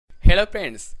Hello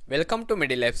friends, welcome to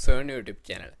MEDI Life YouTube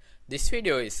channel. This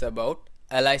video is about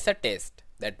ELISA test,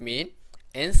 that means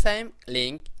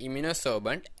Enzyme-Linked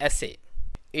Immunosorbent Assay.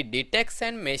 It detects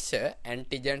and measures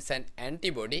antigens and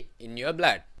antibody in your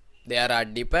blood. There are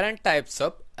different types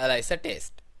of ELISA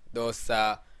test. Those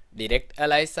are Direct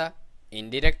ELISA,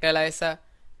 Indirect ELISA,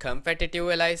 Competitive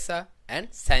ELISA and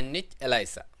Sandwich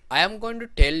ELISA. I am going to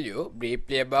tell you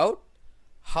briefly about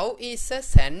how is a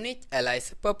Sandwich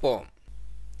ELISA performed.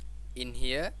 In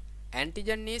here,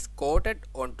 antigen is coated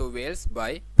onto wells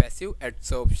by passive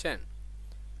adsorption.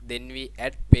 Then we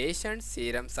add patient's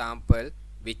serum sample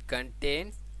which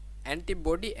contains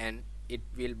antibody and it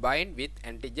will bind with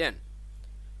antigen.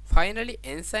 Finally,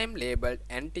 enzyme labeled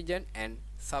antigen and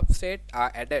substrate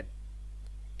are added.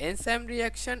 Enzyme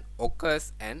reaction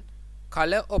occurs and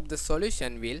color of the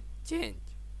solution will change.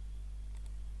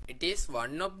 It is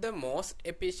one of the most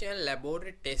efficient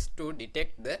laboratory tests to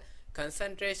detect the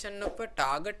concentration of a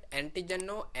target antigen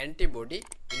or antibody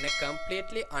in a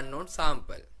completely unknown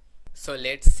sample. So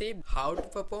let's see how to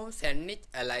perform Sandwich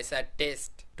ELISA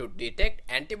test to detect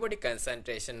antibody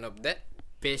concentration of the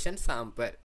patient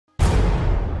sample.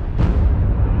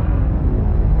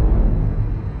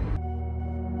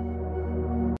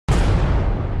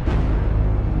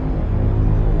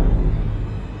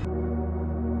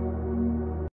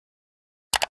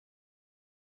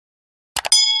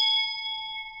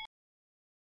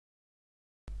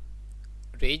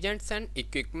 Reagents and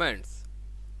equipments: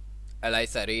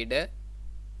 ELISA reader,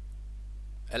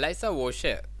 ELISA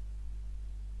washer,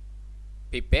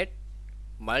 pipette,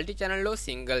 multi-channel or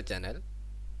single channel,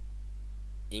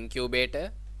 incubator.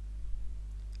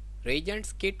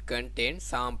 Reagents kit contains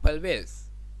sample wells.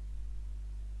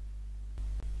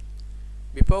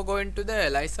 Before going to the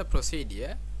ELISA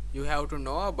procedure, you have to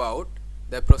know about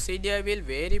the procedure will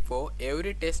vary for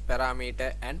every test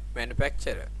parameter and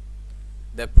manufacturer.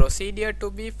 The procedure to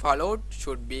be followed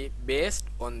should be based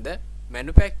on the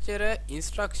manufacturer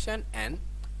instruction and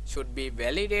should be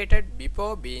validated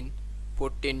before being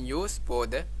put in use for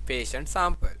the patient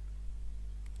sample.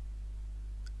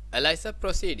 ELISA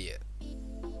procedure: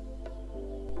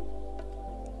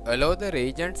 allow the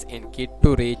reagents in kit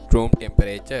to reach room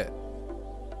temperature.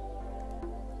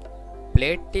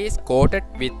 Plate is coated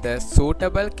with the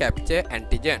suitable capture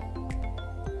antigen.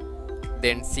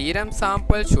 Then serum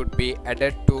sample should be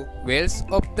added to wells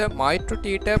of the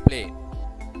microtitre plate.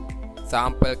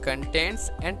 Sample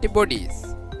contains antibodies.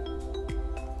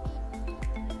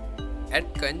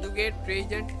 Add conjugate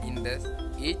reagent in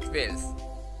each wells.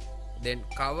 Then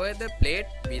cover the plate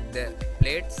with the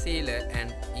plate sealer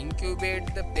and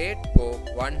incubate the plate for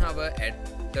 1 hour at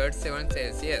 37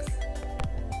 Celsius.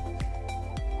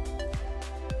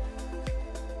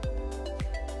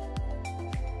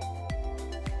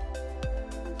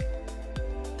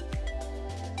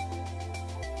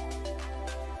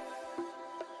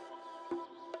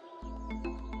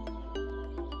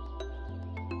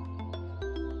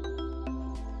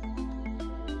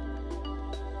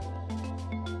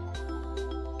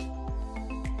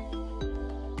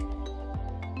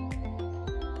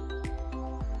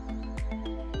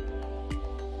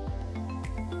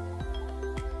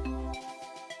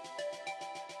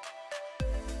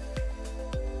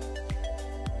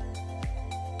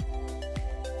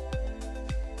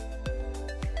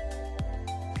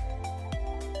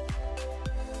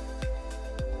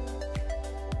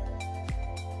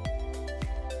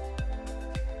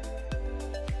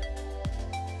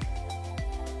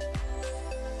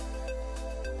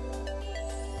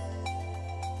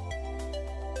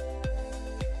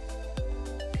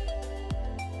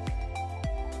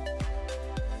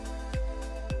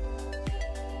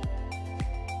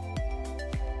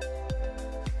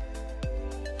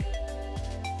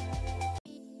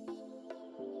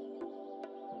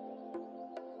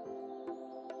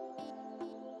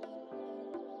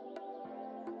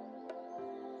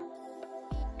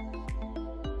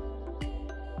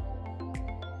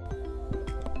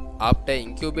 After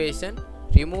incubation,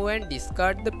 remove and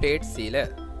discard the plate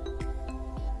sealer.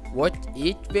 Wash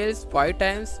each well 5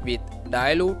 times with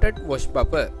diluted wash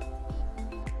buffer.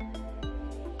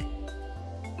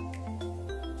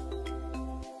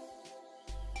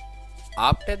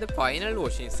 After the final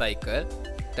washing cycle,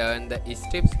 turn the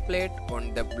strips plate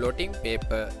on the blotting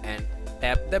paper and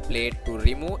tap the plate to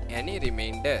remove any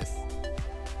remainders.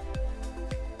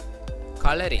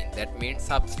 Coloring, that means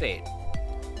substrate.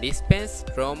 Dispense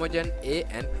chromogen A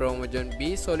and chromogen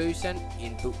B solution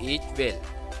into each well.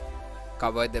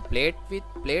 Cover the plate with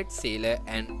plate sealer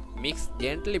and mix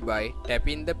gently by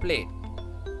tapping the plate.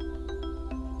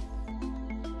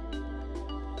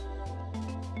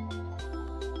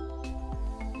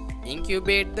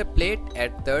 Incubate the plate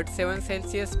at 37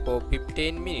 Celsius for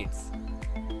 15 minutes.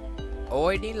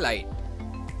 Avoiding light.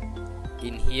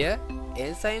 In here,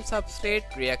 enzyme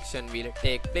substrate reaction will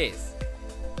take place.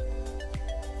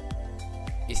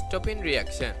 Stopping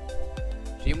reaction.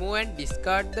 Remove and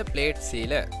discard the plate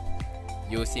sealer.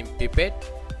 Using pipette,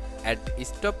 add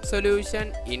stop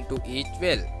solution into each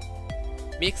well.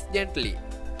 Mix gently.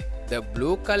 The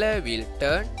blue color will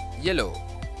turn yellow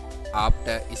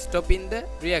after stopping the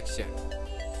reaction.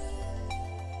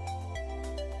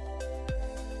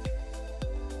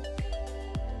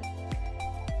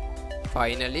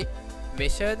 Finally,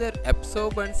 measure the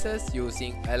absorbances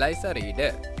using ELISA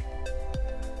reader.